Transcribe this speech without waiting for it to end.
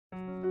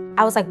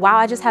I was like, wow,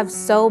 I just have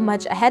so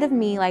much ahead of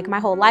me. Like my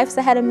whole life's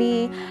ahead of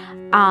me.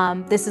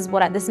 This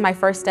is my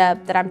first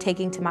step that I'm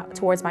taking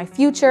towards my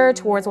future,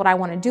 towards what I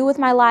want to do with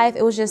my life.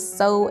 It was just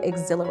so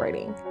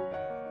exhilarating.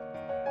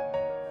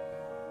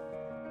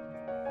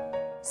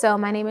 So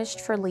my name is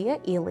Traleya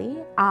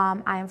Ely.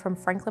 I am from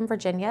Franklin,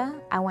 Virginia.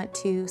 I went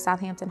to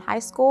Southampton High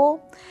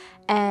School.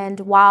 And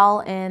while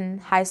in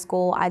high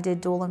school, I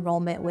did dual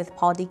enrollment with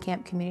Paul D.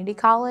 Camp Community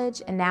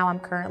College. And now I'm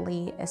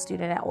currently a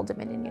student at Old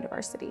Dominion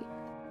University.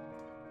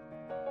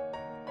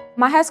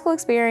 My high school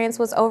experience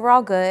was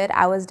overall good.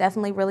 I was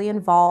definitely really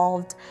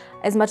involved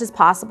as much as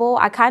possible.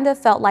 I kind of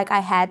felt like I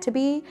had to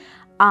be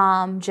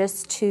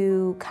just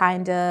to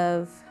kind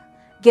of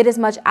get as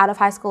much out of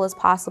high school as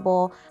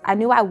possible. I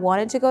knew I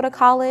wanted to go to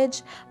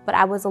college, but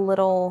I was a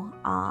little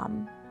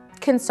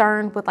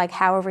concerned with like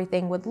how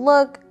everything would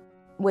look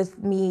with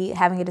me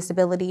having a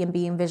disability and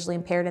being visually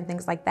impaired and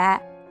things like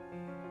that.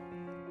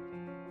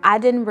 I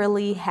didn't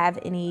really have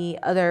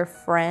any other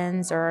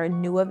friends or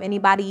knew of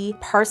anybody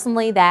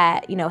personally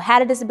that,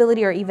 had a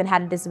disability or even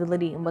had a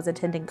disability and was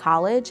attending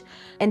college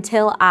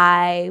until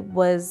I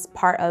was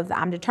part of the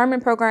I'm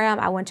Determined program.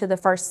 I went to the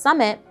first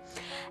summit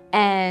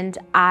and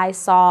I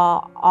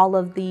saw all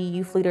of the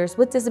youth leaders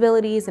with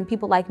disabilities and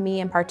people like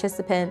me and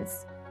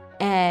participants.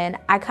 And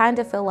I kind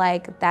of feel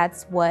like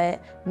that's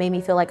what made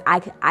me feel like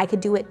I could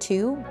do it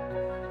too.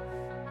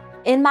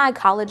 In my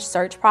college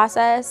search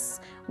process,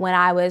 when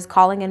I was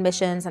calling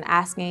admissions and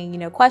asking,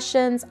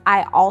 questions,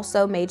 I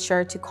also made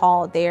sure to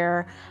call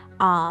their,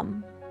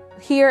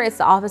 here it's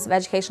the Office of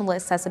Educational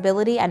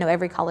Accessibility. I know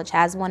every college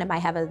has one, it might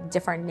have a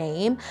different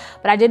name,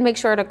 but I did make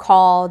sure to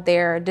call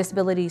their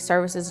Disability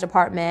Services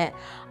Department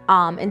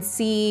and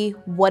see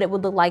what it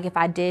would look like if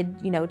I did,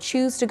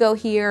 choose to go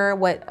here,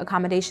 what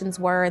accommodations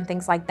were and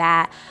things like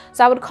that.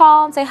 So I would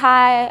call and say,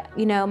 hi,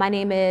 my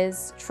name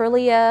is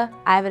Traleya.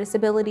 I have a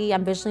disability.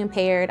 I'm visually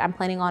impaired. I'm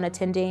planning on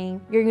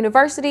attending your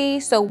university.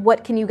 So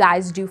what can you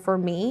guys do for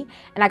me?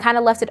 And I kind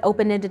of left it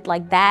open-ended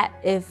like that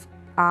if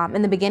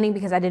in the beginning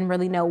because I didn't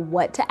really know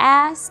what to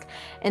ask.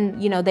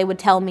 And, they would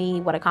tell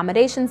me what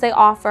accommodations they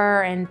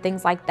offer and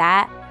things like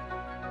that.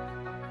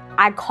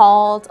 I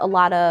called a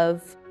lot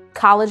of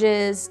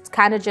colleges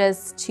kind of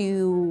just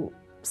to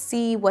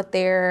see what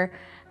their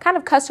kind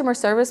of customer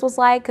service was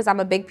like because I'm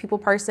a big people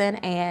person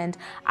and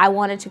I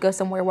wanted to go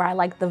somewhere where I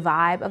liked the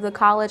vibe of the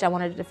college. I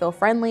wanted it to feel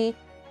friendly.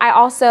 I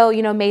also,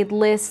 made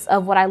lists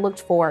of what I looked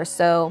for.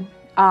 So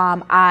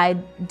I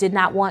did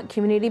not want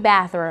community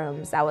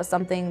bathrooms. That was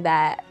something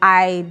that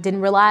I didn't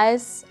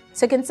realize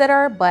to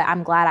consider, but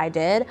I'm glad I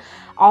did.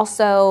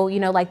 Also,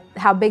 like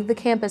how big the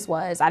campus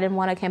was. I didn't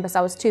want a campus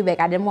that was too big.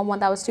 I didn't want one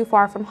that was too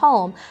far from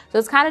home. So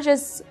it's kind of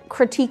just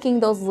critiquing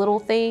those little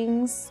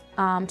things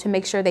to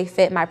make sure they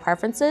fit my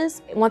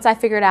preferences. Once I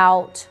figured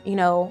out,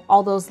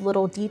 all those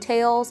little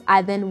details,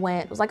 I then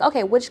was like,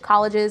 okay, which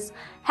colleges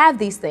have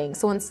these things?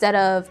 So instead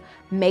of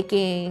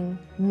making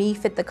me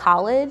fit the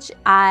college,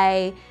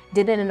 I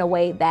did it in a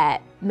way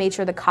that made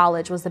sure the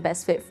college was the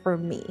best fit for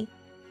me.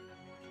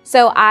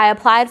 So I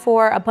applied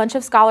for a bunch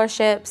of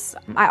scholarships.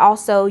 I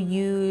also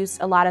used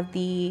a lot of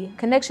the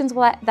connections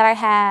that I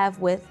have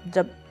with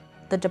the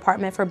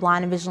Department for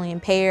Blind and Visually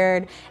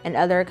Impaired and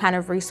other kind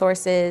of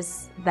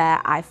resources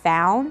that I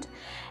found.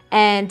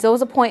 And there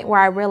was a point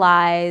where I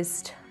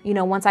realized,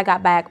 once I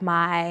got back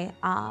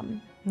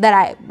that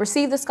I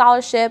received the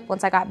scholarship,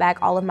 once I got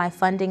back all of my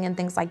funding and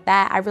things like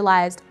that, I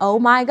realized, oh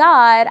my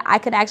God, I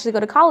could actually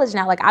go to college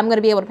now. Like I'm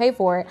gonna be able to pay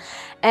for it.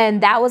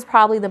 And that was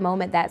probably the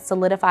moment that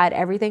solidified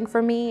everything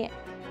for me.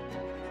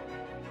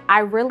 I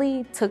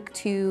really took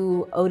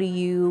to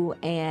ODU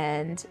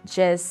and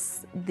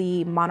just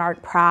the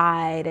Monarch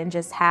pride and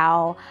just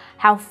how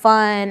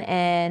fun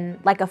and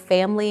like a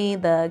family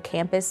the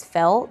campus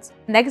felt.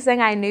 Next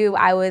thing I knew,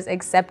 I was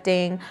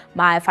accepting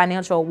my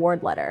financial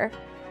award letter.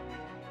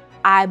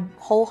 I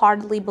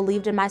wholeheartedly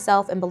believed in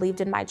myself and believed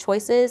in my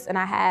choices, and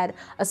I had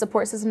a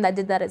support system that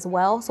did that as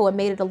well. So it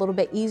made it a little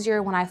bit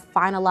easier when I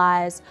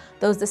finalized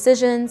those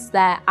decisions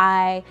that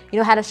I,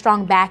 had a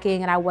strong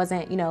backing and I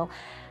wasn't,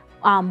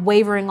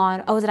 wavering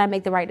on, oh, did I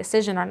make the right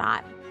decision or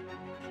not?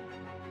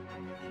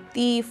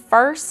 The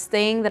first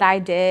thing that I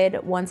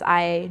did once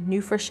I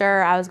knew for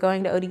sure I was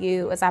going to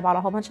ODU was I bought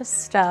a whole bunch of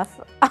stuff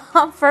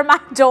for my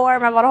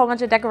dorm. I bought a whole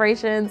bunch of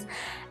decorations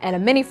and a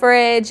mini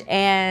fridge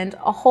and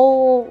a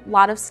whole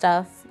lot of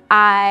stuff.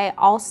 I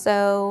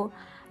also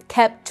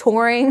kept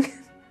touring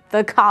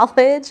the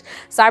college.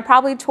 So I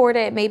probably toured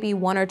it maybe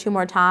 1 or 2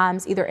 more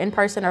times, either in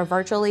person or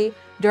virtually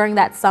during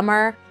that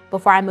summer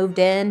before I moved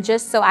in,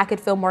 just so I could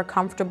feel more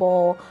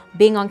comfortable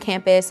being on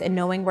campus and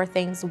knowing where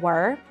things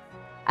were.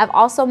 I've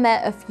also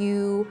met a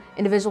few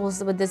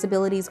individuals with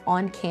disabilities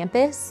on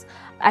campus.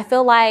 I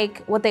feel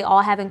like what they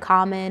all have in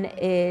common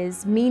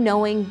is me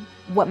knowing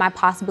what my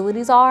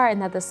possibilities are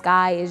and that the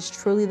sky is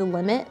truly the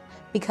limit,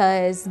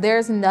 because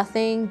there's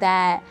nothing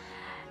that,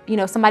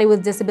 somebody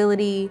with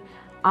disability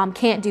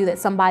can't do that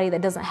somebody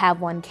that doesn't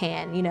have one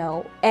can,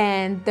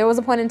 And there was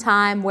a point in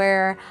time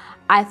where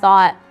I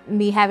thought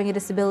me having a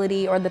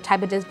disability or the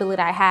type of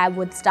disability I had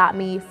would stop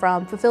me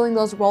from fulfilling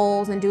those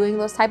roles and doing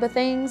those type of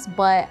things,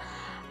 but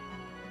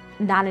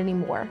not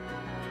anymore.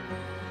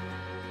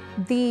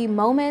 The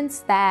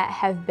moments that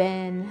have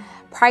been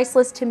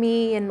priceless to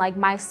me and like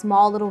my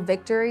small little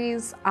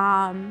victories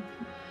are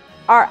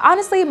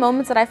honestly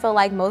moments that I feel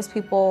like most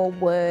people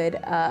would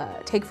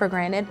take for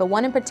granted, but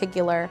one in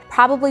particular,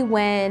 probably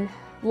when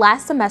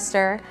last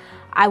semester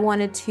I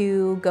wanted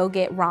to go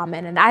get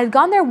ramen. And I had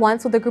gone there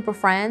once with a group of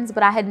friends,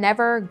 but I had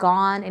never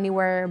gone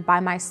anywhere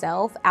by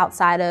myself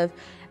outside of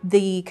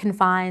the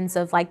confines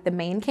of like the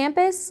main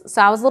campus.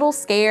 So I was a little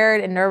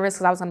scared and nervous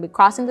because I was gonna be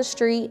crossing the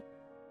street.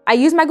 I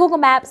used my Google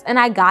Maps and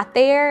I got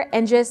there,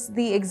 and just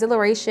the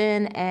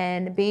exhilaration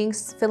and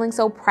feeling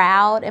so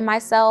proud in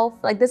myself.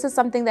 Like, this is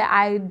something that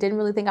I didn't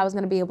really think I was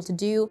gonna be able to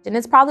do. And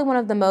it's probably one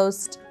of the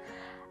most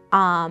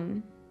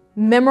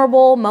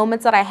memorable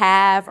moments that I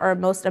have, or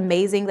most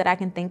amazing that I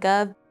can think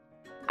of.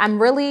 I'm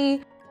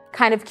really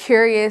kind of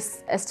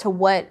curious as to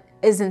what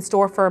is in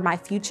store for my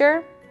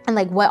future and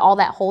like what all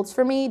that holds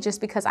for me,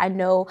 just because I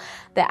know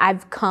that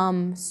I've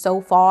come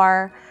so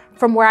far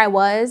from where I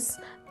was.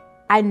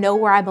 I know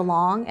where I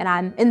belong, and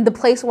I'm in the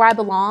place where I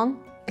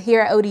belong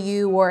here at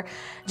ODU, or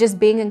just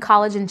being in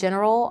college in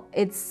general.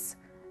 It's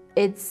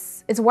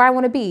where I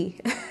want to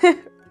be.